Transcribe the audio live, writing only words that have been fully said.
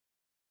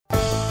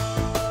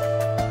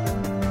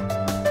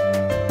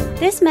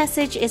This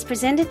message is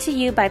presented to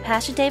you by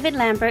Pastor David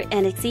Lambert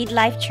and Exceed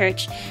Life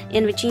Church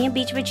in Virginia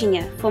Beach,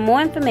 Virginia. For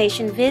more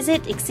information,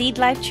 visit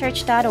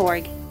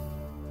exceedlifechurch.org.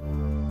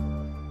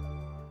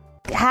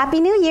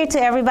 Happy New Year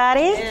to everybody.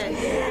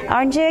 Yes.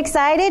 Aren't you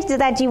excited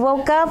that you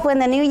woke up in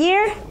the new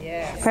year?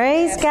 Yes.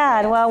 Praise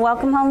God. Well,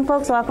 welcome home,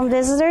 folks. Welcome,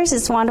 visitors.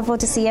 It's wonderful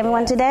to see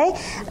everyone today.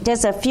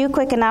 Just a few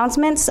quick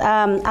announcements.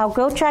 Our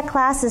Growth Track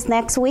class is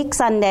next week,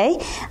 Sunday.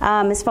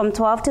 It's from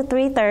 12 to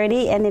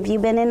 3:30. And if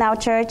you've been in our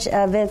church,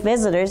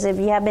 visitors, if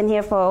you have been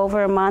here for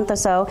over a month or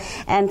so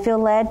and feel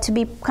led to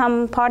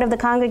become part of the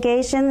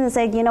congregation and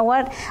say, you know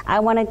what, I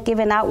want to give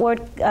an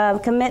outward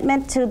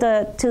commitment to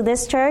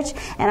this church,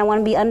 and I want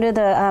to be under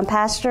the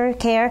pastor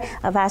care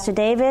of Pastor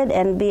David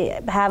and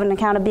have an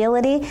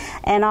accountability.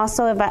 And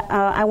also, if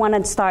I want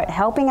to start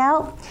helping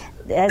out,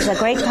 it's a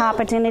great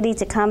opportunity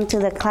to come to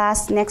the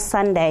class next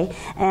Sunday,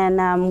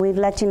 and we've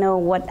let you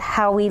know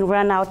how we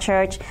run our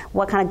church,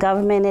 what kind of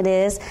government it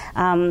is,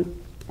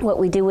 what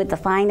we do with the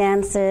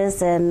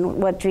finances, and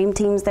what dream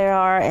teams there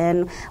are,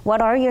 and what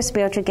are your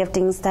spiritual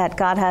giftings that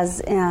God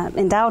has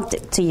endowed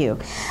to you.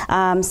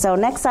 So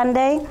next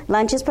Sunday,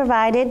 lunch is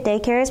provided,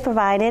 daycare is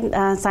provided,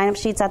 sign-up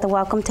sheets at the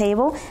welcome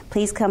table.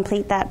 Please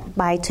complete that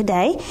by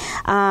today.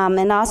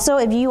 And also,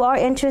 if you are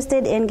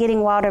interested in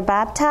getting water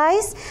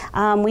baptized,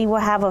 we will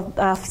have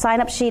a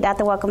sign-up sheet at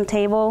the welcome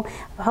table,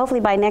 hopefully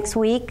by next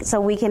week, so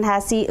we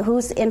can see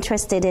who's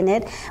interested in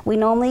it. We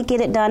normally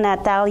get it done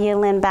at Thalia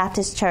Lynn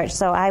Baptist Church,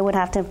 so I would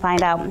have to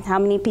find out how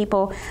many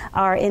people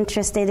are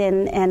interested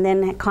in, and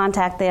then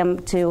contact them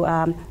to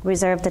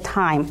reserve the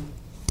time.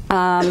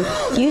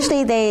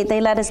 Usually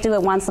they let us do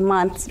it once a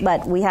month,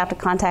 but we have to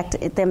contact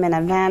them in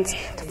advance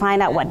to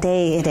find out what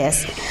day it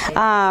is.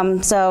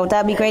 So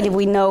that'd be great if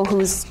we know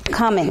who's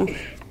coming.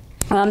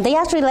 They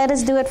actually let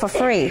us do it for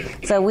free,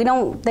 so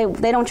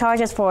they don't charge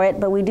us for it,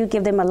 but we do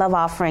give them a love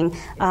offering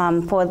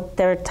for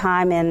their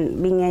time and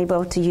being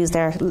able to use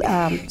their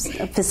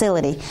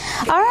facility.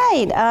 All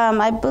right,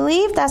 I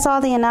believe that's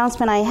all the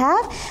announcement I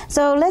have,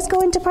 so let's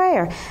go into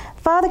prayer.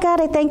 Father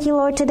God, I thank you,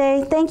 Lord,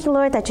 today. Thank you,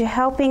 Lord, that you're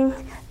helping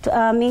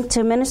me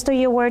to minister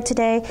your word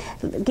today.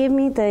 Give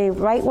me the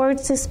right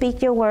words to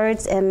speak your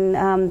words,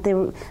 and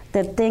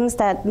the things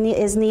that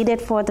is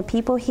needed for the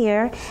people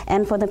here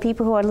and for the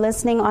people who are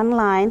listening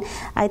online.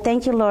 I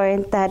thank you,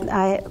 Lord,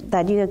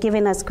 that you are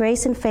giving us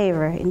grace and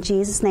favor. In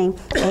Jesus' name,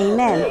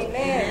 amen.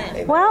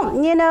 Amen. Well,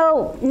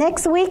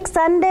 next week,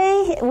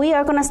 Sunday, we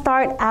are going to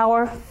start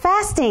our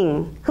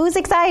fasting. Who's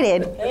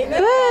excited?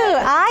 Amen. Woo,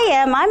 I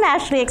am. I'm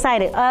actually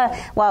excited.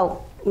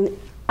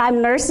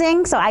 I'm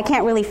nursing, so I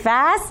can't really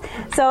fast,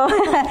 so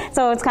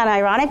it's kind of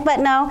ironic, but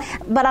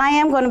I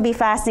am going to be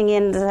fasting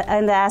in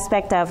the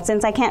aspect of,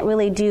 since I can't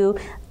really do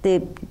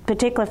the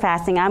particular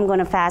fasting, I'm going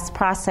to fast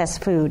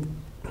processed food,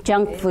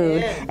 junk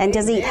food, and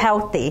just eat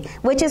healthy,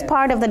 which is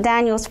part of the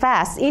Daniel's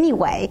fast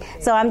anyway,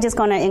 so I'm just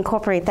going to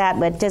incorporate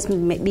that, but just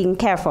being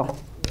careful.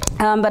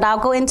 But I'll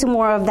go into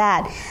more of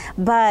that.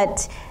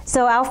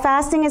 So our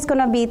fasting is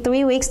going to be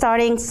 3 weeks,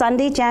 starting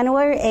Sunday,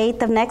 January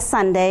 8th of next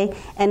Sunday,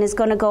 and it's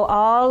going to go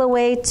all the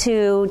way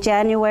to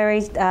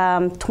January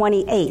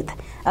 28th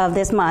of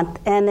this month.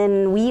 And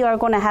then we are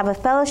going to have a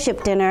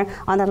fellowship dinner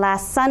on the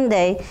last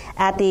Sunday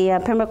at the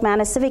Pembroke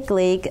Manor Civic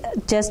League,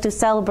 just to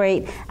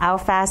celebrate our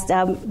fast,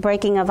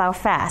 breaking of our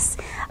fast.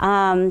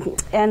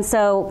 And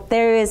so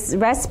there is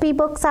recipe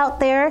books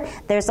out there.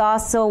 There's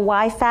also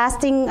why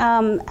fasting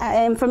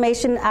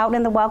information out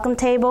in the welcome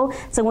table.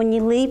 So when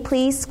you leave,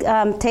 please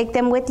take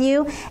them with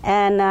you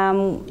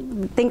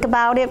and think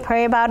about it,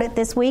 pray about it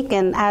this week.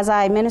 And as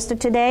I minister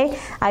today,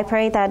 I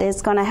pray that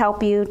it's going to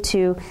help you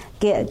to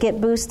get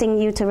boosting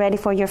you to ready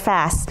for your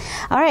fast.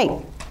 All right.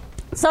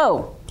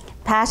 So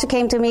Pastor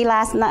came to me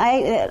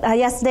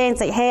yesterday and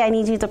said, hey, I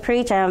need you to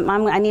preach.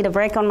 I need a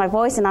break on my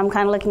voice. And I'm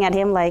kind of looking at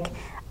him like,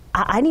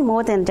 I need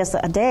more than just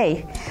a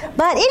day.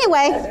 But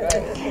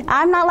anyway,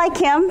 I'm not like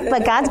him,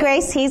 but God's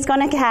grace, he's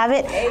going to have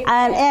it.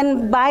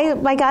 And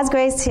by God's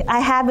grace,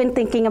 I have been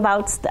thinking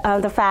about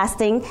the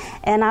fasting.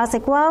 And I was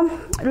like, well,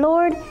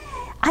 Lord,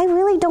 I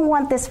really don't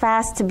want this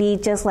fast to be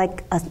just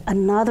like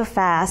another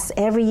fast.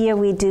 Every year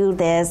we do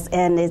this,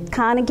 and it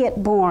kind of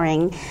get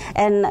boring.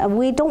 And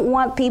we don't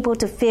want people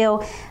to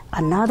feel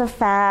another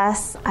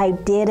fast. I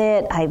did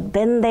it. I've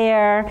been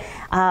there.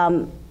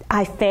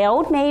 I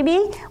failed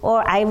maybe,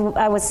 or I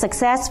was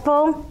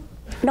successful.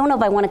 I don't know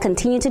if I want to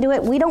continue to do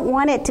it. We don't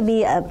want it to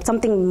be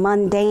something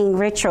mundane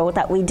ritual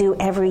that we do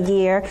every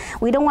year.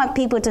 We don't want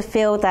people to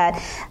feel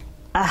that,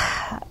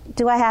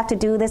 do I have to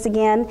do this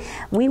again?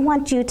 We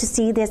want you to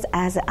see this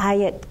as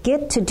I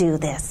get to do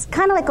this.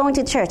 Kind of like going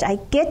to church. I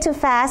get to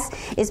fast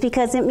is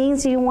because it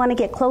means you want to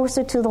get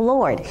closer to the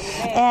Lord.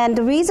 And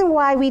the reason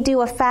why we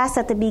do a fast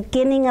at the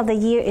beginning of the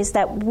year is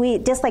that we,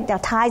 just like our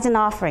tithes and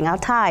offering, our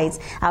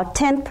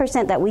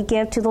 10% that we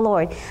give to the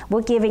Lord,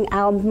 we're giving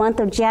our month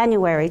of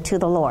January to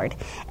the Lord.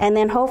 And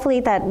then hopefully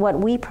that what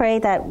we pray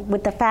that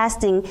with the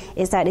fasting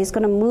is that it's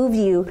going to move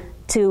you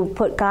to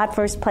put God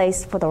first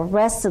place for the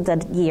rest of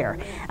the year,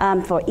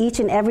 for each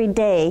and every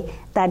day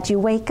that you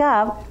wake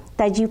up,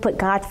 that you put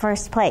God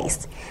first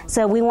place.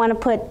 So we want to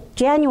put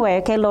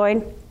January, okay,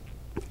 Lord,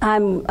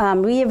 I'm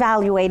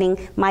reevaluating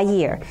my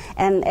year.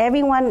 And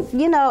everyone,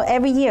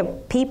 every year,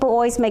 people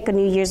always make a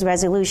New Year's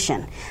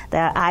resolution.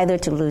 They're either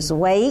to lose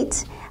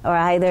weight, or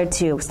either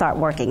to start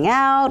working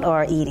out,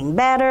 or eating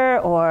better,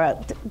 or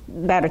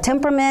better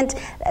temperament.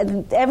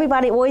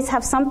 Everybody always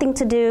have something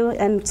to do,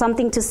 and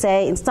something to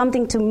say, and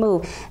something to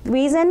move. The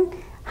reason,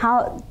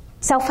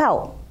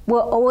 self-help. We're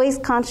always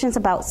conscious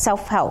about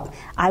self-help.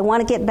 I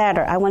want to get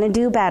better. I want to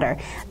do better.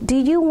 Do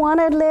you want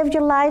to live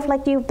your life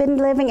like you've been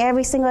living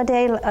every single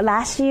day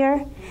last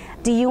year?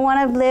 Do you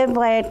want to live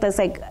like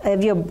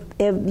if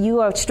you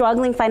are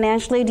struggling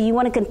financially, do you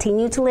want to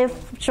continue to live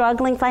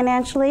struggling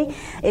financially?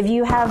 If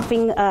you have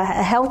a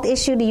health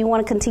issue, do you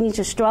want to continue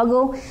to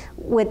struggle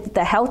with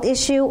the health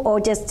issue, or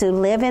just to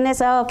live in it?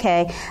 So,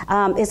 okay,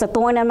 it's a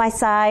thorn on my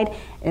side.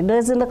 It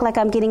doesn't look like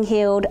I'm getting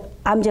healed.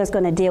 I'm just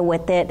going to deal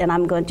with it, and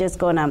I'm just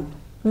going to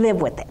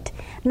live with it.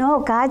 No,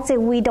 God said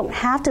we don't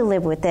have to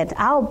live with it.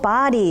 Our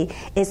body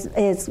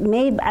is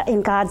made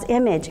in God's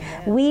image.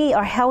 Yeah. We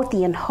are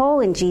healthy and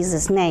whole in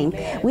Jesus' name.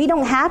 Yeah. We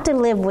don't have to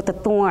live with a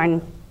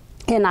thorn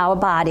in our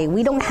body.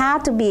 We don't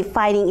have to be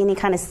fighting any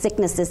kind of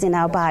sicknesses in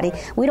our body.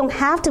 We don't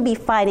have to be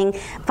fighting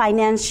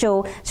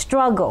financial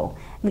struggle.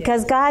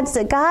 Because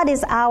God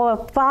is our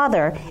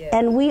Father,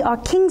 and we are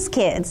King's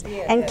kids.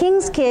 And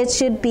King's kids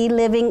should be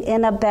living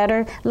in a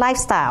better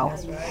lifestyle.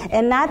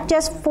 And not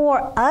just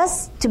for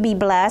us to be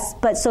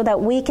blessed, but so that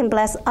we can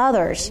bless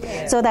others.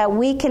 So that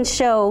we can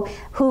show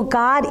who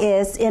God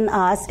is in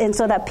us, and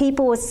so that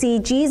people will see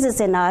Jesus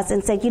in us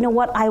and say, you know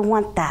what, I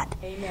want that.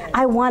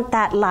 I want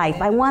that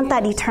life. I want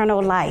that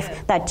eternal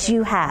life that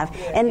you have.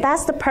 And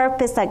that's the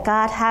purpose that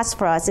God has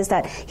for us, is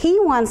that He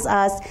wants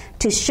us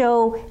to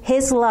show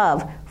His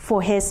love for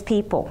His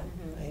people.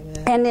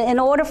 Amen. And in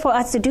order for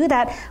us to do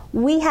that,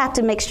 we have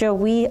to make sure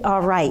we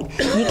are right.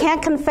 You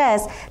can't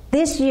confess,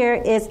 this year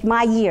is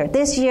my year.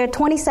 This year,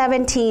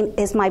 2017,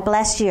 is my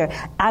blessed year.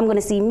 I'm going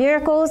to see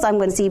miracles. I'm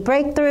going to see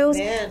breakthroughs.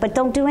 Amen. But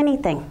don't do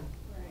anything.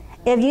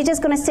 If you're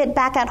just going to sit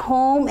back at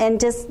home and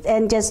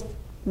just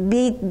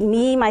be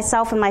me,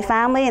 myself, and my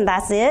family, and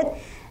that's it,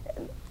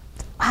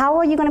 how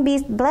are you going to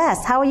be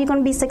blessed? How are you going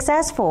to be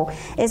successful?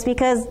 It's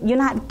because you're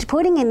not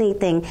putting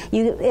anything.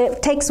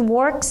 It takes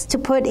works to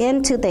put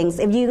into things.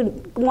 If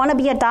you want to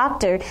be a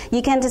doctor,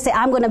 you can't just say,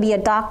 I'm going to be a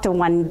doctor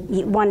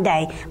one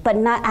day, but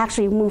not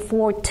actually move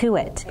forward to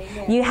it.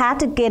 Amen. You have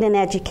to get an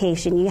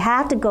education. You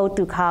have to go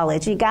through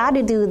college. You got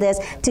to do this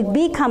to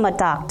become a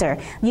doctor.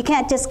 You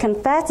can't just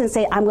confess and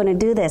say, I'm going to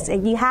do this.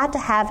 You have to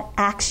have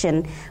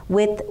action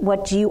with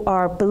what you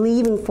are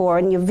believing for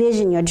and your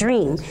vision, your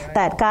dream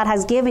that God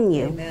has given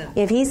you. Amen.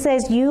 If He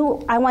says,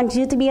 I want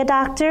you to be a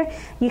doctor,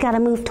 you got to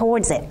move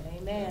towards it.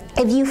 Amen.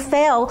 If you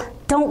fail,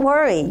 don't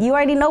worry. You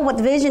already know what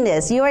the vision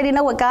is. You already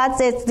know what God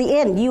says, the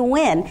end. You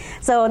win.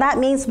 So that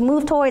means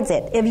move towards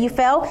it. If you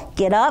fail,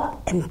 get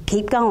up and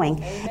keep going.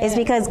 Amen. It's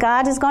because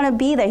God is going to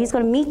be there. He's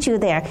going to meet you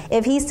there.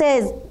 If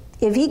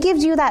He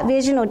gives you that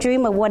vision or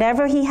dream of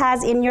whatever He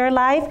has in your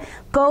life,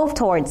 go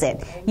towards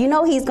it. You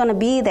know He's going to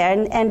be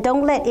there, and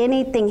don't let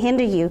anything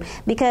hinder you,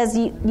 because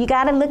you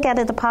got to look at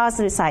it the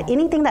positive side.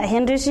 Anything that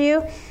hinders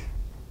you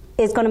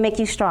is going to make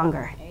you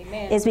stronger.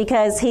 Amen. It's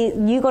because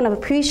you're going to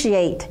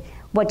appreciate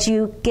what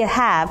you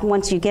have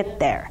once you get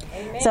there.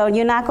 Amen. So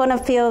you're not going to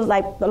feel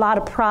like a lot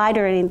of pride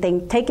or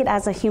anything. Take it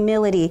as a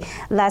humility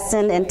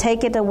lesson, and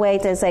take it away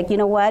to say, you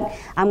know what,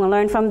 I'm going to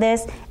learn from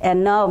this,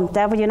 and no,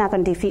 devil, you're not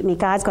going to defeat me.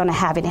 God's going to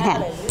have it in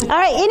hand. All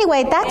right,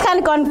 anyway, that's kind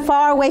of gone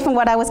far away from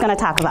what I was going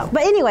to talk about.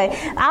 But anyway,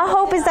 our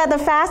hope is that the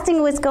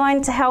fasting was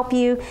going to help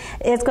you.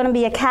 It's going to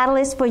be a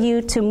catalyst for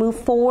you to move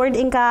forward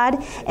in God,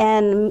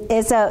 and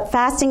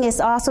fasting is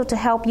also to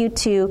help you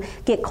to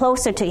get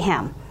closer to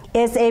Him.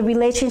 It's a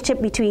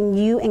relationship between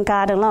you and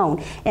God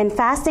alone. And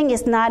fasting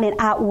is not an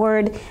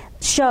outward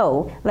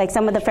show like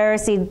some of the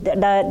Pharisees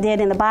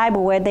did in the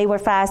Bible, where they were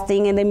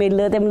fasting and they made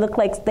them look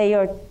like they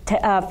are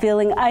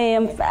feeling, I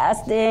am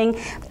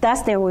fasting.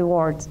 That's their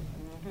rewards.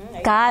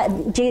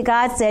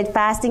 God said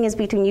fasting is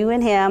between you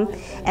and Him,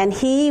 and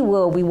He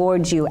will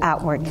reward you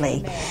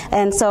outwardly.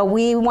 And so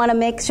we want to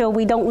make sure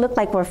we don't look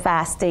like we're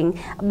fasting,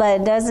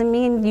 but it doesn't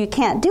mean you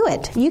can't do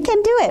it. You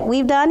can do it.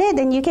 We've done it,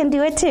 and you can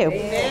do it too.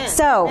 Amen.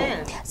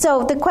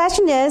 So the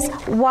question is,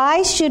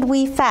 why should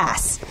we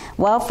fast?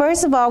 Well,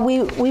 first of all,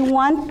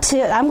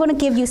 I'm going to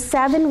give you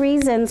 7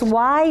 reasons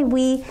why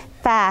we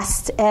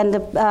fast, and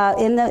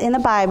in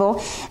the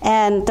Bible.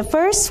 And the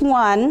first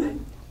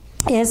one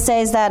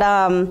says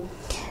that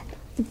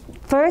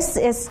first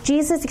is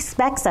Jesus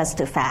expects us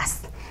to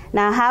fast.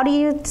 Now, how do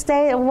you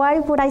say, why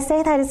would I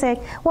say that? It's like,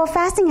 well,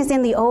 fasting is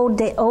in the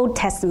Old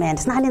Testament.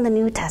 It's not in the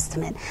New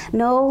Testament.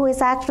 No,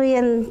 it's actually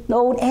in the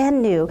Old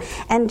and New.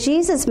 And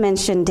Jesus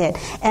mentioned it.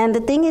 And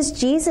the thing is,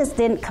 Jesus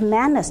didn't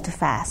command us to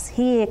fast.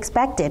 He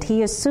expected.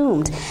 He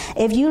assumed.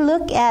 If you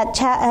look at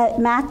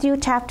Matthew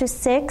chapter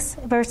 6,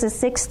 verses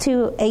 6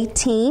 to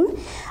 18,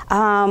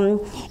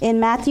 in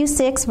Matthew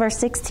 6, verse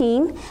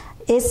 16,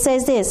 it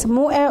says this,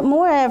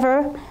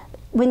 Moreover,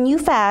 when you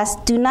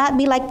fast, do not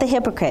be like the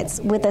hypocrites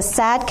with a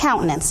sad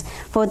countenance,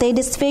 for they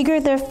disfigure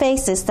their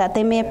faces that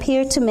they may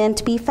appear to men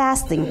to be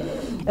fasting.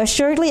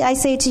 Assuredly, I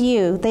say to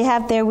you, they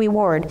have their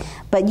reward.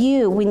 But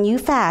you, when you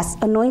fast,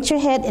 anoint your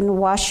head and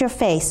wash your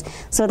face,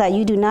 so that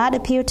you do not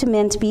appear to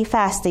men to be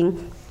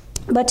fasting,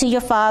 but to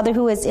your Father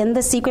who is in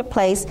the secret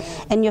place,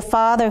 and your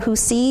Father who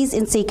sees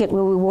in secret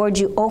will reward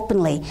you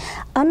openly.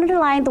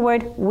 Underline the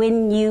word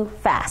when you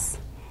fast.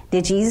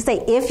 Did Jesus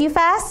say if you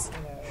fast?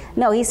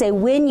 No, he said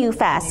when you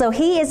fast. So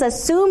he is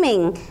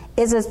assuming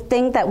is a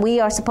thing that we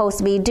are supposed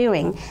to be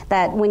doing,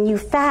 that when you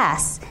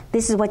fast,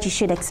 this is what you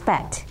should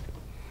expect.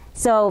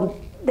 So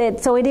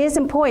it is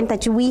important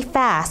that we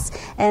fast,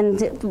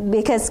 and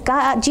because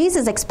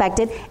Jesus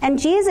expected, and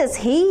Jesus,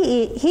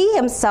 he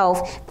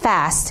himself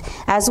fast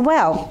as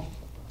well.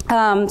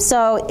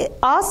 So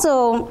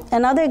also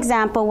another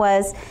example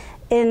was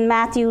in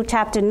Matthew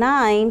chapter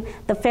 9,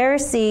 the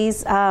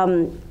Pharisees,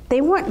 they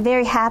weren't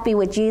very happy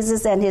with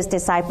Jesus and his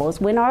disciples.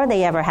 When are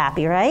they ever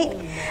happy, right?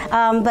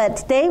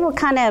 But they were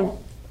kind of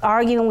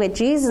arguing with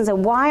Jesus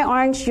and, why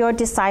aren't your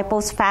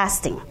disciples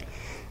fasting?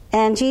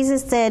 And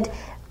Jesus said,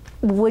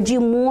 would you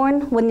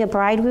mourn when the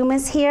bridegroom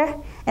is here?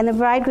 And the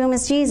bridegroom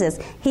is Jesus.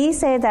 He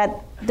said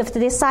that the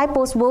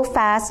disciples will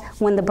fast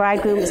when the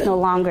bridegroom is no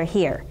longer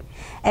here.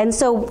 And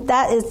so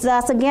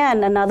that's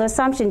again another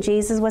assumption.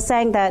 Jesus was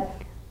saying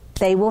that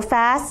they will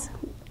fast.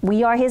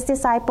 We are his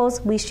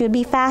disciples. We should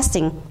be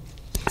fasting.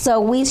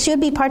 So we should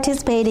be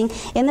participating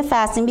in the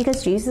fasting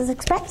because Jesus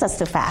expects us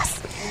to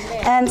fast.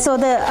 Amen. And so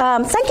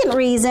the second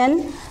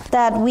reason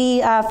that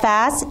we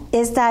fast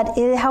is that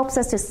it helps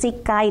us to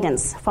seek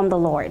guidance from the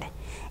Lord.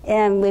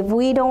 And if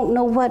we don't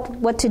know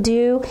what to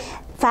do,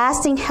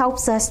 fasting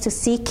helps us to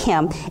seek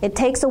him. It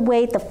takes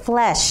away the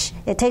flesh.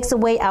 It takes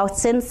away our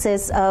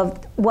senses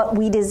of what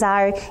we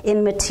desire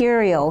in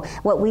material,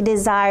 what we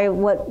desire,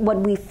 what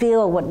we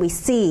feel, what we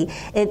see.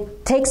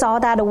 It takes all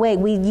that away.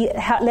 We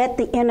let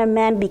the inner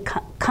man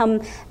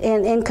come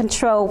in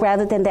control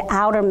rather than the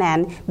outer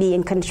man be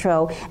in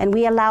control. And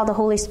we allow the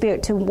Holy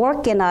Spirit to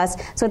work in us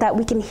so that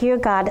we can hear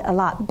God a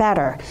lot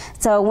better.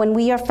 So when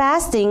we are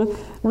fasting,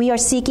 we are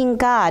seeking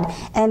God.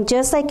 And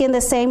just like in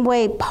the same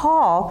way,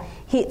 Paul,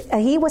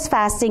 he was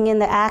fasting in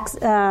the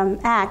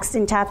Acts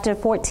in chapter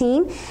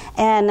 14,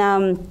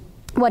 and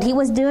what he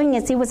was doing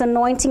is he was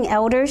anointing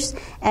elders,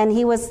 and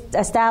he was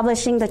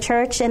establishing the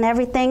church and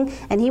everything,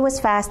 and he was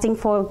fasting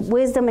for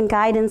wisdom and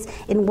guidance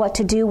in what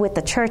to do with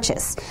the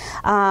churches.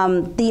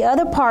 The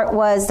other part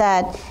was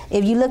that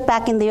if you look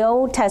back in the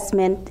Old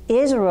Testament,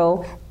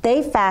 Israel,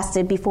 they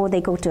fasted before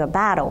they go to a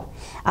battle.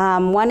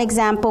 One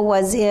example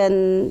was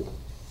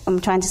I'm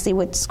trying to see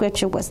what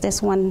scripture was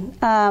this one.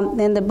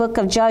 In the book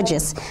of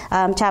Judges,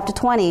 chapter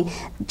 20,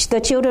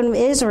 the children of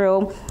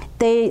Israel,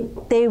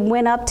 they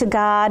went up to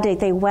God,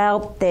 they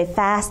wept, they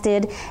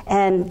fasted,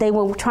 and they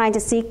were trying to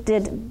seek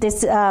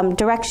this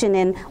direction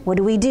in what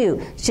do we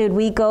do? Should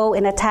we go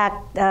and attack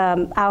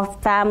our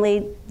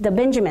family, the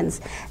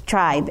Benjamin's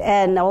tribe,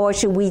 or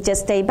should we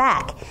just stay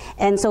back?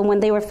 And so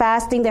when they were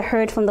fasting, they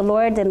heard from the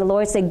Lord, and the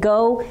Lord said,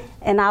 go,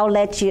 and I'll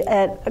let you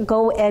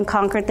go and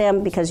conquer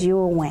them because you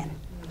will win.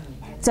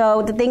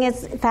 So the thing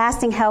is,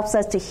 fasting helps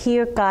us to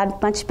hear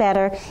God much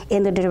better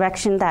in the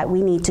direction that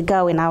we need to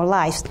go in our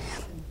lives.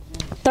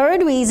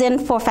 Third reason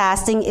for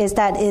fasting is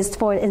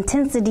for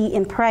intensity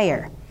in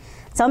prayer.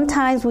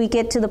 Sometimes we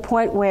get to the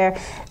point where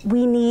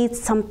we need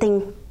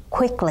something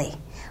quickly.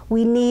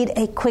 We need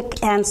a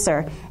quick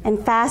answer.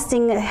 And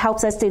fasting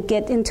helps us to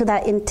get into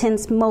that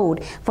intense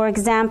mode. For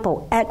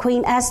example, at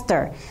Queen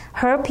Esther,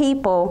 her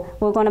people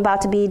were about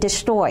to be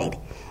destroyed.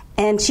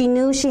 And she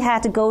knew she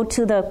had to go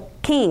to the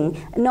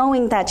king,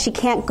 knowing that she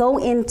can't go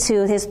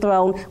into his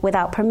throne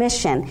without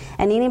permission.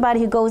 And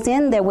anybody who goes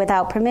in there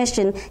without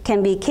permission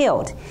can be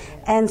killed.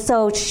 And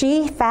so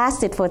she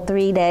fasted for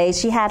 3 days.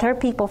 She had her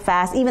people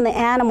fast. Even the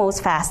animals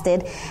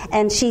fasted.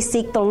 And she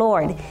sought the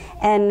Lord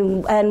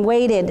and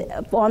waited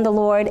on the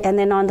Lord. And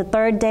then on the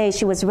third day,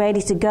 she was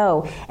ready to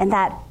go. And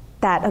that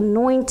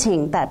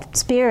anointing, that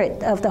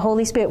spirit of the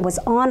Holy Spirit was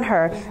on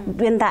her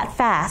in that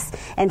fast.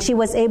 And she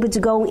was able to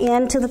go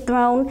into the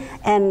throne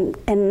and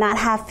not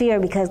have fear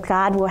because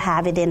God will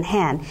have it in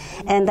hand.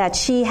 And that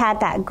she had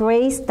that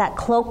grace, that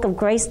cloak of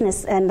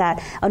graceness and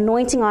that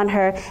anointing on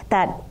her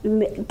that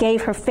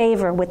gave her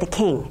favor with the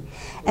king.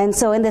 And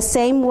so in the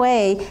same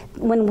way,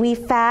 when we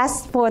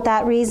fast for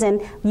that reason,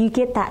 you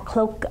get that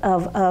cloak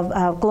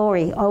of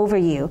glory over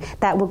you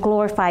that will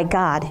glorify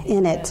God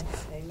in it.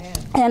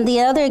 And the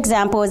other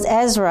example is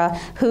Ezra,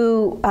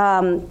 who,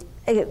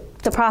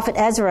 the prophet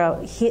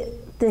Ezra,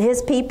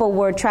 his people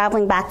were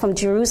traveling back from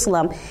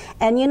Jerusalem.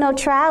 And,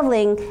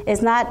 traveling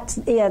is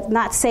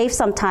not safe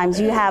sometimes.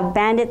 You have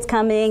bandits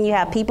coming, you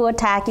have people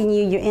attacking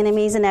you, your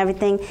enemies and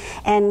everything.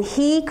 And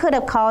he could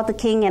have called the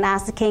king and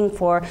asked the king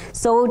for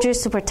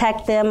soldiers to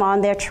protect them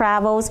on their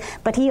travels.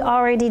 But he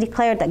already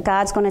declared that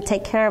God's going to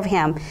take care of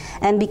him.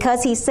 And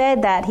because he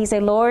said that, he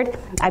said, Lord,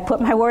 I put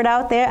my word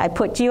out there. I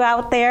put you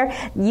out there.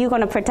 You're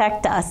going to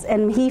protect us.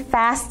 And he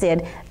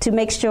fasted to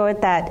make sure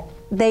that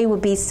they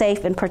would be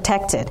safe and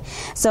protected.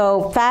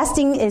 So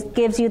fasting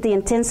gives you the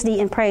intensity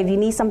in prayer. If you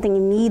need something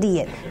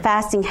immediate,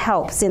 fasting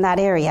helps in that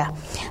area.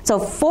 So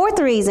fourth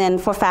reason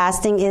for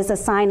fasting is a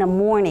sign of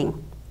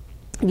mourning.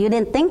 You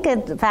didn't think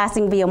of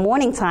fasting be a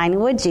mourning time,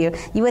 would you?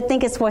 You would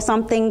think it's for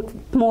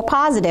something more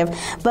positive.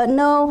 But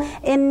no,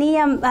 in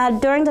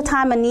during the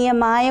time of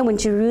Nehemiah, when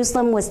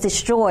Jerusalem was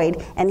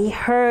destroyed, and he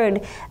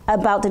heard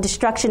about the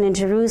destruction in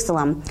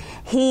Jerusalem,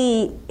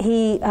 he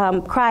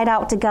cried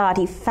out to God.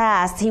 He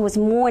fasted. He was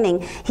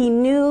mourning. He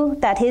knew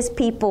that his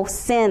people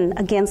sinned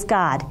against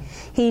God.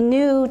 He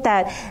knew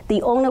that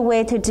the only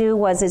way to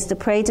do is to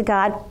pray to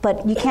God,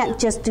 but you can't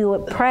just do a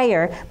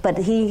prayer, but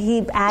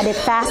he added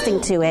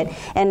fasting to it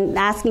and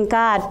asking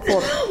God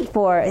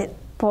for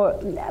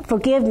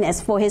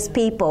forgiveness for his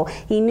people.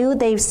 He knew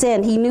they've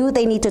sinned. He knew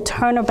they need to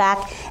turn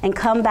back and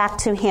come back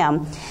to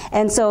him.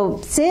 And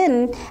so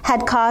sin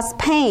had caused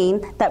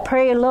pain that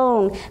prayer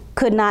alone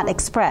could not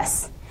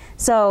express.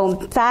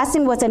 So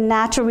fasting was a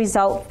natural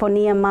result for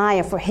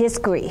Nehemiah for his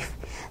grief.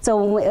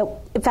 So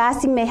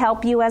fasting may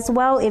help you as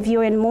well if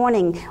you're in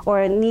mourning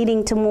or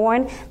needing to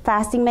mourn.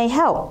 Fasting may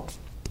help.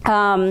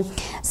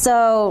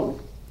 So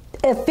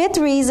a fifth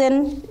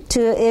reason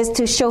is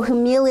to show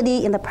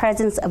humility in the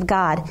presence of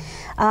God.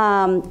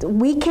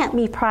 We can't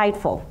be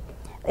prideful.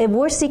 If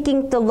we're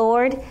seeking the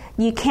Lord,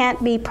 you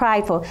can't be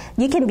prideful.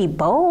 You can be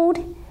bold.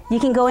 You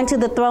can go into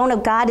the throne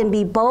of God and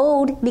be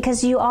bold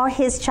because you are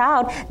his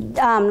child.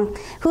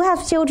 Who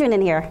has children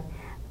in here?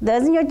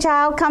 Doesn't your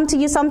child come to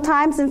you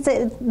sometimes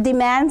and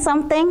demand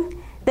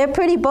something? They're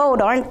pretty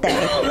bold, aren't they?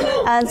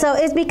 And so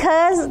it's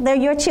because they're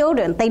your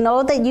children. They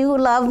know that you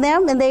love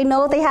them and they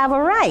know they have a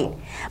right.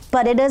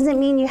 But it doesn't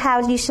mean you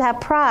should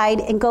have pride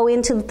and go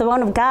into the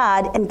throne of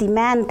God and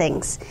demand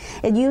things.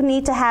 And you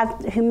need to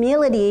have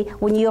humility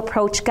when you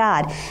approach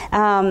God.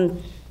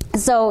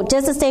 So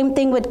just the same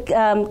thing with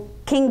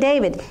King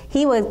David.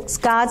 He was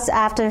God's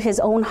after his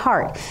own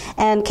heart.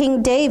 And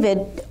King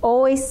David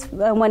always,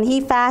 when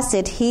he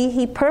fasted,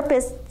 he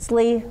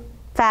purposely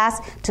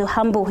fast to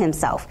humble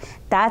himself.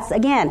 That's,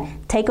 again,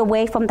 take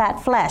away from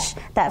that flesh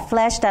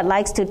that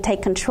likes to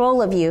take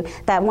control of you,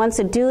 that wants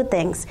to do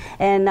things.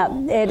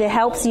 And it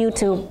helps you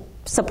to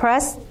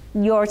suppress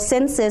your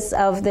senses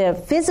of the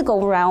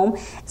physical realm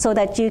so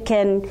that you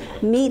can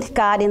meet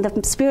God in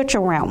the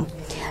spiritual realm.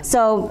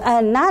 So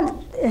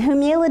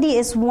humility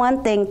is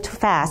one thing to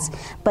fast,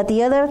 but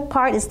the other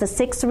part is the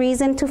sixth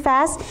reason to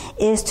fast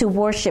is to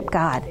worship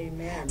God.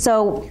 Amen.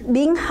 So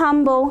being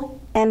humble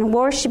and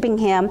worshiping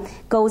him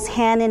goes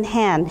hand in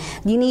hand.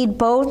 You need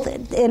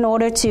both in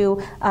order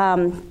to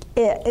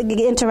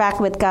interact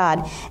with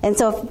God. And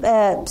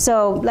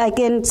so like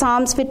in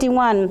Psalms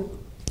 51,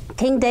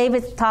 King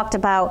David talked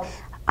about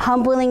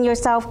humbling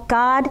yourself.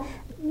 God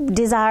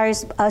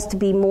desires us to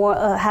be more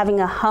having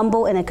a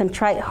humble and a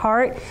contrite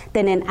heart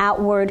than an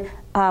outward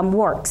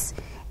works.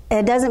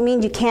 It doesn't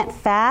mean you can't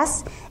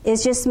fast. It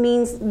just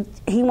means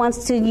he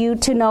wants you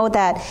to know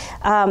that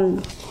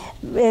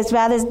it's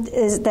rather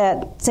is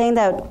that saying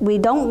that we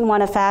don't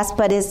want to fast,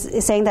 but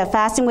is saying that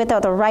fasting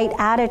without the right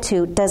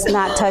attitude does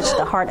not touch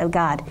the heart of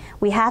God.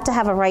 We have to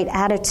have a right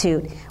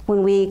attitude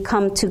when we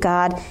come to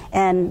God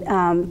and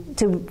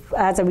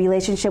as a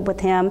relationship with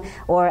him,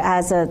 or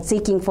as a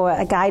seeking for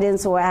a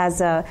guidance, or as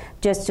a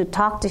just to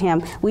talk to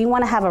him. We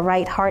want to have a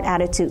right heart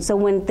attitude. So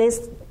when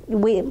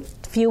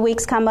few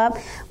weeks come up,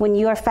 when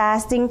you are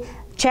fasting,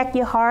 check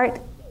your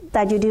heart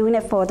that you're doing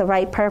it for the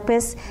right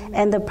purpose.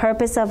 And the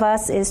purpose of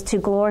us is to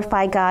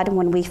glorify God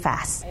when we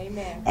fast.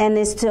 Amen. And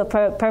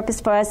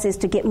purpose for us is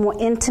to get more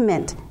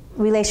intimate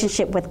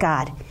relationship with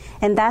God.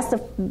 And that's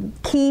the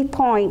key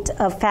point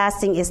of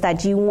fasting, is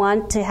that you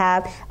want to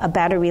have a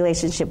better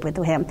relationship with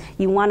him.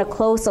 You want a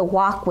closer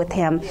walk with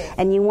him. Yes.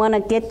 And you want to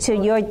get to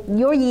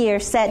your year,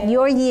 set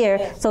your year,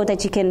 yes, so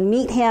that you can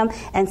meet him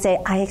and say,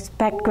 I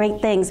expect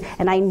great things.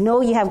 And I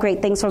know you have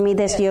great things for me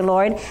this year,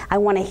 Lord. I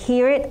want to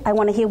hear it. I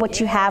want to hear what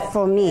you have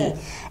for me.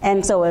 Yes.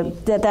 And so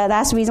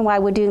that's the reason why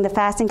we're doing the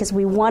fasting, because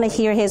we want to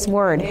hear his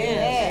word.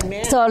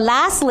 Yes. So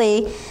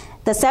lastly,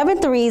 the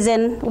seventh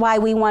reason why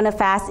we want to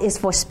fast is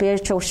for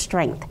spiritual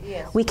strength.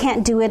 Yes. We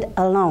can't do it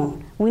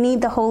alone. We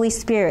need the Holy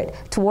Spirit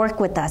to work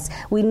with us.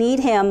 We need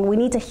him. We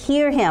need to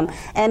hear him.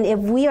 And if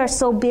we are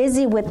so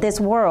busy with this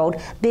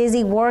world,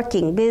 busy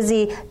working,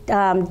 busy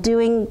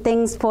doing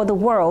things for the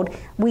world,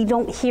 we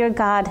don't hear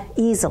God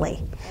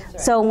easily. Right.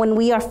 So when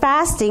we are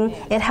fasting,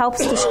 it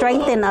helps to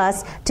strengthen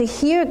us to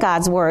hear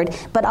God's word,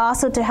 but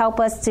also to help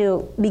us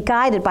to be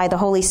guided by the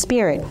Holy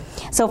Spirit.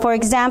 So for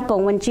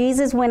example, when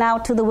Jesus went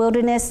out to the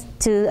wilderness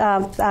to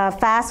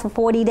fast for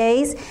 40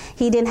 days,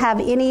 he didn't have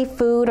any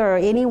food or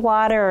any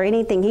water or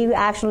anything. He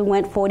actually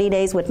went 40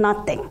 days with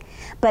nothing.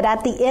 But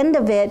at the end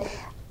of it,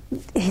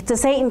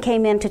 Satan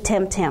came in to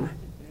tempt him.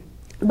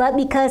 But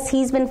because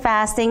he's been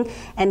fasting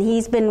and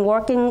he's been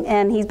working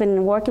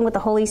with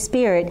the Holy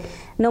Spirit,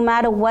 no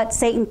matter what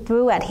Satan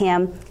threw at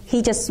him,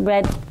 he just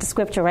read the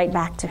scripture right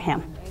back to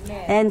him.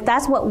 Amen. And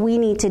that's what we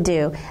need to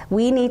do.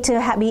 We need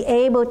to be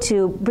able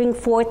to bring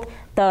forth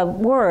the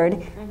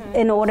word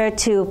in order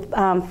to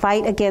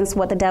fight against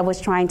what the devil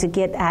is trying to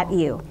get at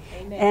you.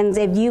 Amen. And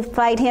if you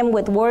fight him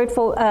with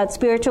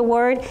spiritual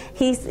word,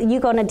 you're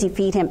going to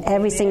defeat him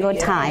every single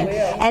time.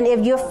 And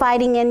if you're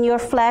fighting in your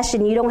flesh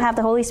and you don't have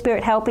the Holy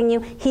Spirit helping you,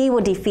 he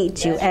will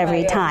defeat you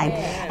every time.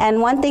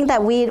 And one thing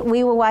that we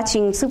were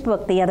watching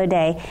Superbook the other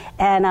day,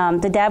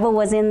 and the devil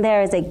was in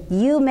there. It's like,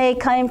 you may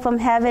come from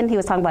heaven. He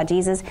was talking about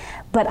Jesus,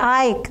 but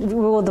I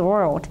rule the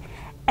world.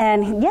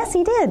 And yes,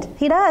 he did.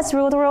 He does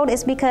rule the world.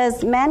 It's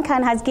because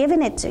mankind has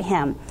given it to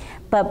him.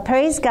 But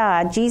praise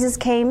God, Jesus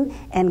came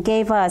and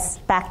gave us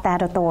back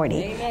that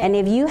authority. Amen. And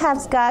if you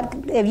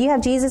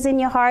have Jesus in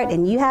your heart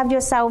and you have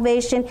your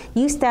salvation,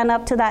 you stand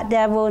up to that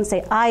devil and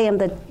say, I am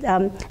the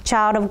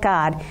child of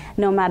God.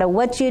 No matter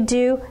what you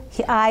do,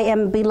 I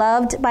am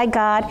beloved by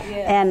God,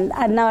 and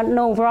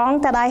no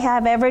wrong that I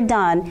have ever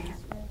done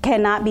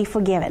cannot be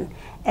forgiven.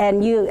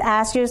 And you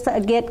ask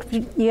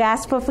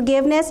for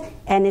forgiveness,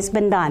 and it's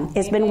been done.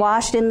 It's been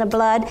washed in the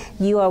blood.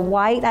 You are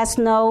white as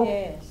snow.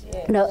 Yes.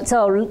 No,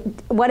 so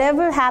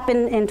whatever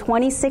happened in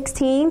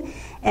 2016,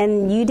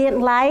 and you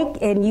didn't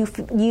like, and you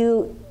shouldn't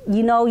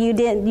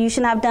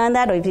have done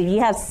that, or if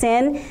you have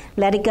sin,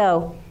 let it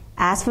go.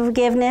 Ask for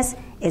forgiveness.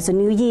 It's a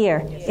new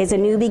year. It's a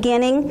new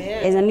beginning.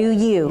 It's a new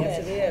you.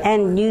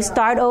 And you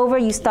start over.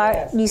 You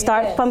start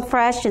from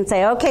fresh and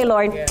say, okay,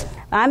 Lord,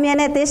 I'm in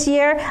it this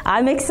year.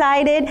 I'm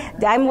excited.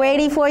 I'm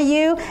ready for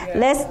you.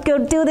 Let's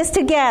go do this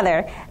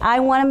together. I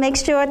want to make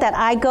sure that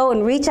I go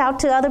and reach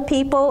out to other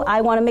people.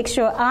 I want to make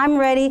sure I'm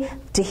ready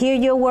to hear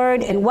your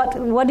word. And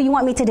what do you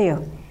want me to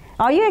do?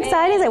 Are you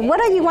excited?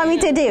 What do you want me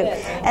to do?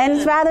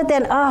 And rather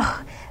than,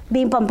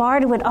 being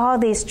bombarded with all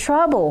this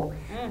trouble,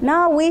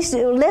 no, we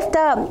should lift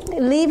up,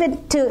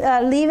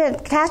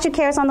 cast your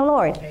cares on the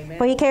Lord,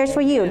 for he cares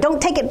for you.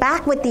 Don't take it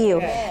back with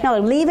you. No,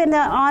 leave it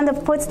on the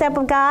footstep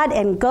of God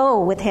and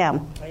go with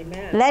him.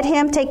 Amen. Let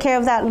him take care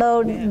of that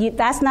load.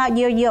 That's not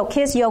your yoke.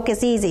 His yoke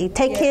is easy.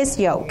 Take his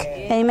yoke.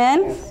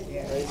 Amen.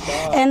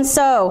 And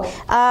so,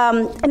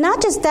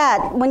 not just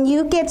that, when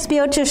you get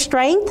spiritual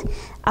strength,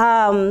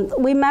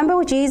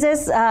 remember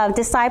Jesus'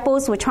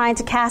 disciples were trying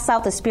to cast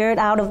out the spirit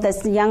out of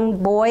this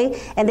young boy,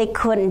 and they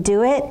couldn't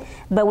do it.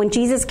 But when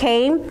Jesus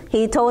came,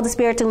 he told the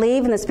spirit to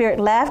leave, and the spirit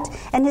left.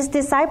 And his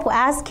disciple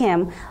asked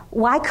him,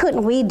 why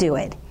couldn't we do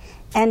it?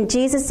 And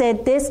Jesus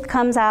said, this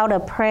comes out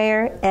of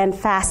prayer and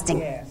fasting.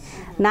 Yes.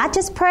 Not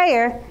just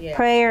prayer,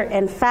 prayer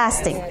and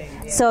fasting.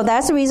 So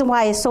that's the reason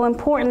why it's so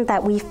important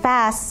that we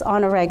fast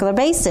on a regular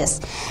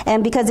basis.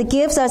 And because it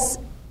gives us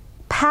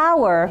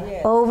power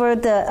over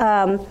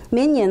the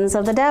minions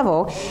of the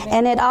devil.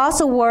 And it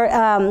also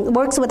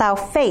works with our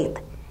faith.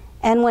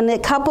 And when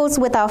it couples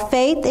with our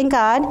faith in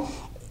God,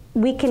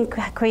 we can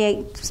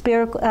create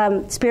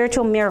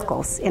spiritual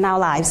miracles in our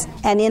lives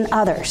and in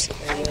others.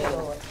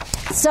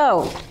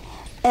 So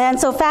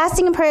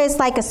fasting and prayer is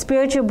like a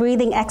spiritual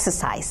breathing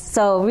exercise.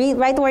 So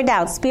write the word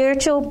down,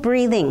 spiritual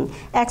breathing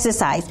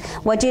exercise.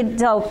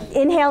 So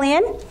inhale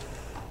in.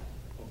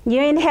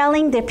 You're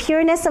inhaling the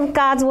pureness of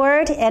God's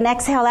word, and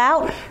exhale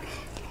out.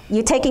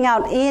 You're taking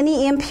out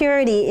any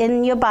impurity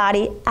in your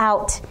body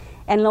out,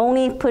 and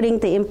only putting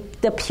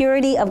the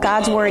purity of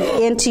God's word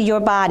into your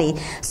body.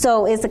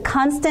 So it's a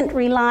constant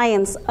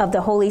reliance of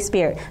the Holy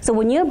Spirit. So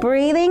when you're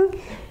breathing,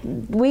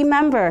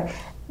 remember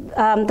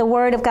the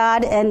word of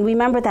God, and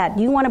remember that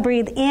you want to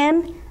breathe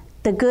in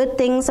the good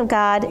things of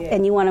God,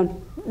 and you want to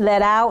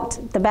let out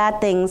the bad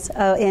things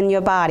in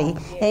your body.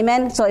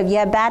 Amen. So if you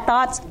have bad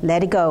thoughts,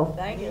 let it go.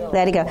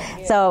 Let it go.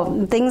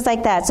 So things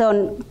like that.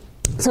 So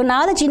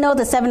now that you know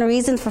the 7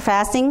 reasons for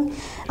fasting,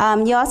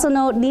 you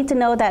also need to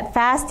know that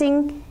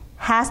fasting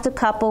has to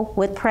couple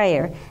with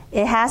prayer.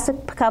 It has to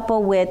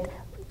couple with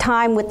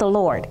time with the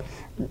Lord.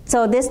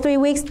 So this 3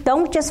 weeks,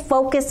 don't just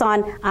focus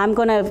on, I'm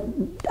going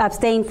to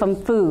abstain from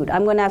food.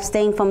 I'm going to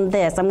abstain from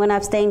this. I'm going to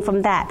abstain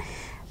from that.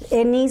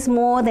 It needs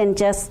more than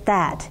just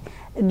that.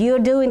 You're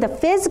doing the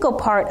physical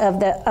part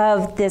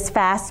of this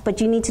fast, but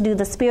you need to do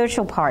the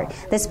spiritual part.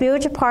 The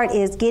spiritual part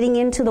is getting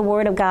into the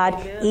Word of God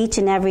each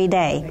and every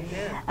day.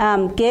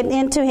 Get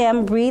into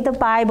Him, read the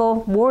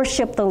Bible,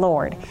 worship the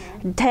Lord.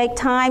 Take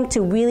time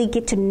to really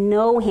get to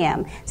know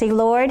Him. Say,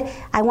 Lord,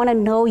 I want to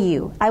know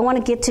you. I want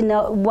to get to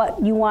know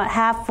what you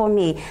have for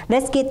me.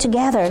 Let's get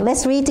together.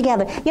 Let's read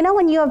together. You know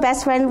when you're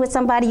best friend with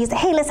somebody, you say,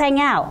 hey, let's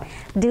hang out.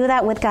 Do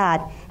that with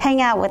God.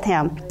 Hang out with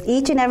Him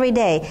each and every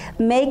day.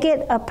 Make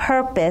it a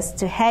purpose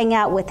to hang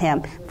out with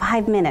Him.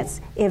 5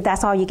 minutes, if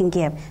that's all you can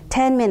give.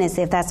 10 minutes,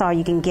 if that's all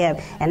you can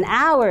give. An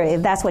hour,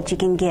 if that's what you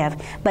can give.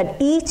 But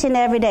each and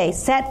every day,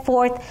 set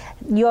forth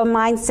your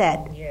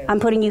mindset. Yes. I'm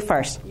putting you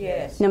first.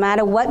 Yes. No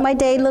matter what my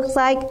day looks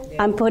like,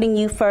 I'm putting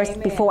you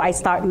first before I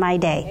start my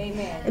day.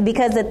 Amen.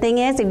 Because the thing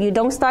is, if you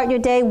don't start your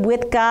day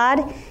with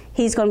God,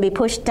 He's going to be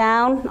pushed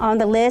down on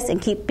the list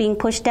and keep being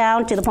pushed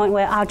down to the point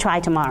where I'll try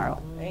tomorrow.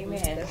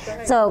 Amen. That's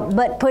right. So,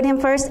 but put Him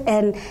first,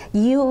 and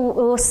you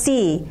will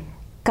see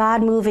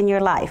God move in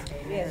your life.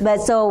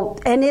 Yes.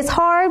 And it's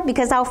hard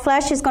because our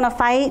flesh is going to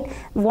fight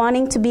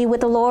wanting to be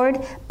with the Lord,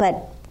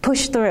 but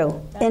push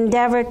through,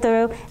 endeavor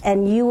through,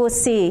 and you will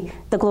see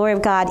the glory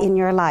of God in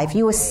your life.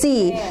 You will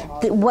see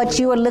what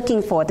you are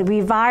looking for, the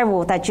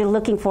revival that you're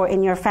looking for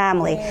in your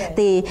family,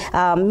 the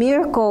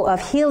miracle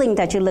of healing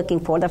that you're looking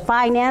for, the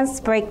finance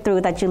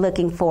breakthrough that you're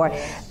looking for.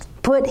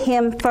 Put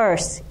him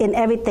first in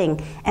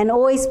everything, and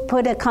always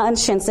put a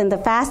conscience. And the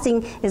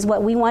fasting is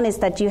what we want, is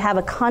that you have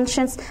a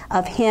conscience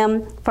of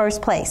him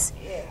first place.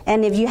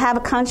 And if you have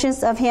a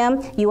conscience of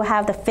him, you will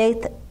have the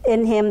faith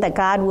in him that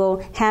God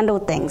will handle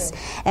things.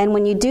 And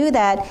when you do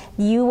that,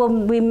 you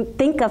will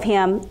think of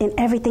him in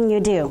everything you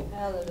do.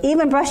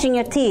 Even brushing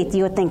your teeth,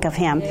 you will think of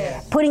him.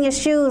 Putting your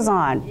shoes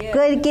on,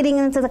 getting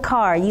into the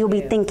car, you'll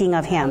be thinking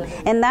of him.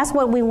 And that's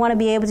what we want to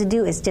be able to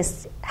do, is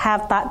just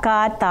have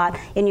God thought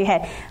in your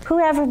head. Who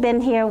ever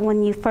been here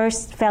when you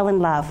first fell in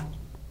love?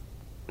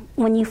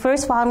 When you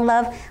first fall in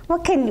love,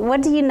 what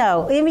do you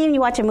know? Even when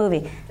you watch a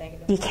movie,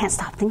 you can't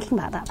stop thinking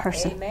about that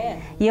person.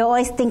 Amen. You're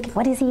always thinking,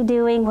 what is he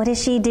doing? What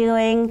is she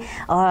doing?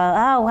 Or,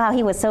 oh, wow,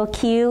 he was so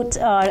cute,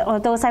 or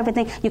those type of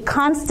things. You're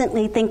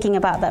constantly thinking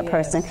about that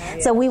person.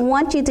 So we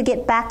want you to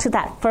get back to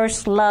that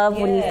first love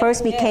when you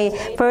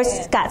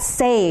first got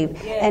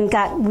saved and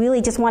got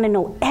really just want to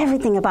know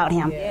everything about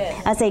him.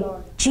 I say,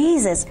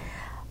 Jesus,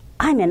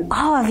 I'm in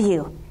awe of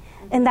you.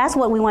 And that's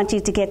what we want you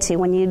to get to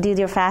when you do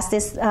your fast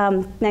this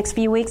next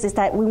few weeks, is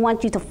that we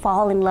want you to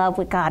fall in love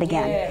with God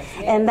again.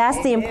 And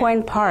that's the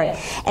important part.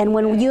 And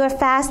when you are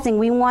fasting,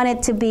 we want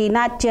it to be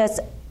not just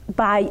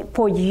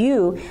for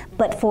you,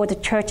 but for the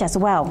church as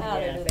well.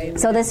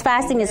 So this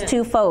fasting is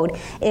twofold.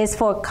 It's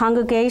for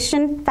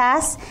congregation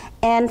fast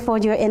and for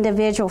your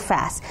individual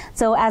fast.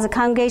 So as a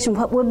congregation,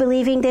 what we're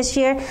believing this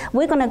year,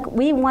 we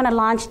want to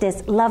launch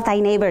this Love Thy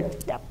Neighbor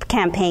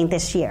campaign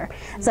this year.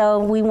 So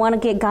we want to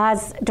get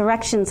God's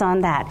directions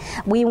on that.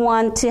 We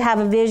want to have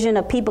a vision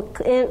of people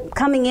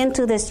coming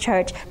into this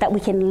church that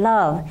we can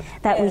love,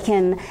 that we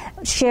can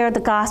share the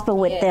gospel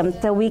with them,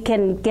 so we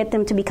can get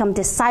them to become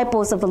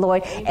disciples of the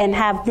Lord and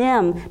have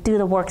them do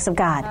the works of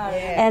God.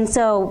 And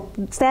so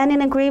stand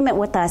in agreement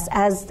with us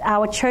as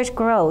our church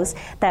grows,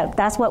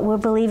 that's what we're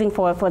believing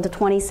for the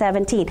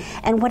 2017.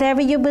 And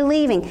whatever you're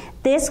believing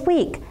this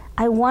week,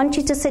 I want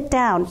you to sit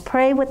down,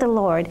 pray with the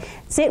Lord,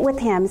 sit with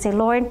him, and say,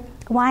 Lord,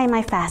 why am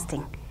I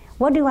fasting?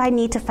 What do I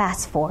need to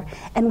fast for?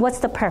 And what's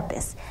the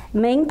purpose?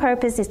 Main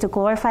purpose is to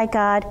glorify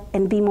God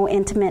and be more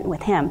intimate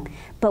with him.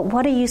 But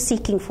what are you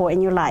seeking for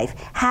in your life?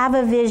 Have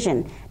a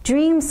vision.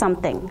 Dream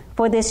something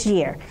for this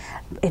year.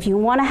 If you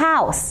want a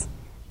house,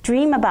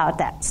 dream about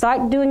that.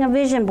 Start doing a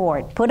vision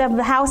board. Put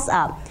the house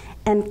up.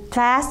 And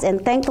fast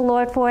and thank the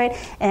Lord for it,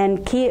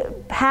 and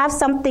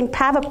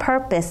have a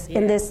purpose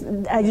in this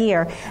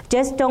year.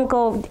 Just don't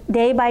go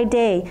day by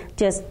day,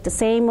 just the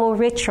same old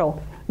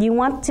ritual. You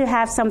want to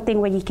have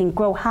something where you can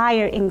grow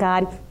higher in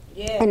God,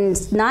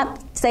 and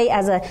not stay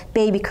as a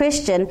baby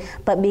Christian,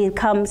 but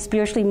become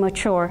spiritually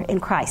mature in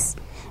Christ.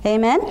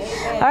 Amen?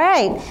 All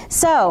right.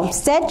 So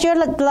set your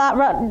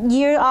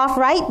year off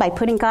right by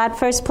putting God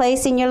first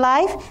place in your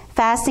life.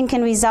 Fasting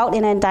can result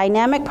in a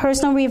dynamic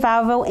personal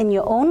revival in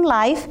your own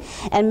life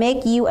and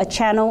make you a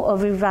channel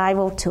of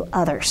revival to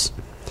others.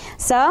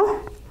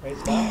 So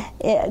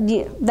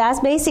that's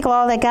basically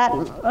all I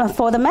got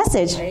for the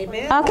message.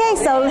 Amen. Okay,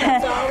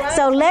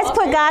 so let's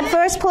put God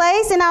first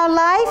place in our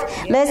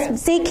life.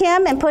 Let's seek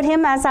him and put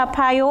him as our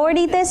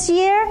priority this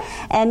year.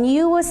 And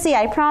you will see,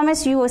 I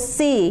promise you will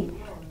see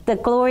the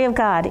glory of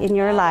God in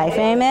your life.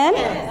 Amen?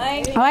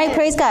 All right,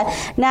 praise God.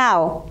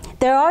 Now,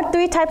 there are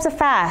 3 types of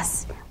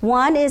fasts.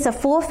 One is a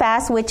full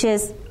fast, which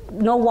is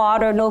no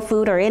water, no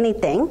food, or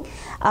anything.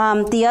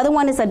 The other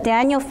one is a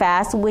Daniel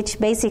fast, which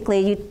basically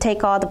you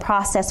take all the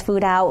processed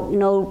food out,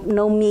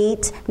 no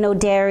meat, no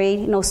dairy,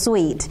 no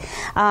sweet.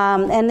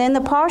 And then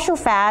the partial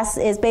fast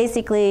is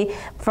basically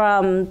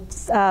from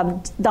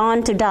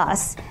dawn to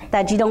dusk,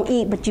 that you don't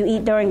eat, but you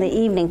eat during the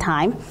evening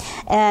time.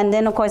 And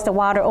then, of course, the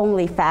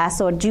water-only fast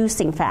or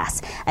juicing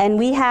fast. And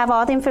we have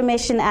all the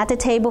information at the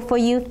table for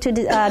you to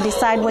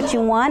decide what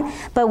you want.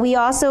 But we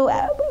also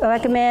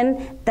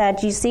recommend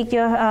that you seek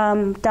your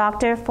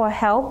doctor for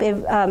help,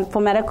 for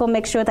medical.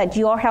 Make sure that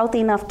you are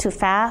healthy enough to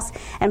fast,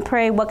 and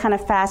pray what kind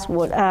of fast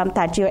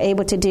that you're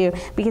able to do,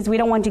 because we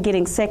don't want you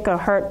getting sick or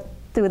hurt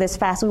through this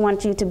fast. We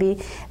want you to be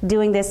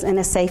doing this in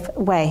a safe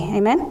way.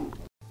 Amen?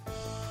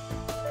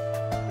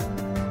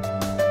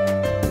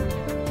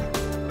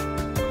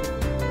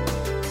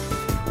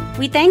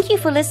 We thank you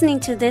for listening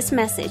to this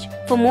message.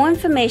 For more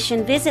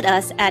information, visit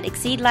us at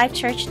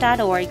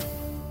exceedlifechurch.org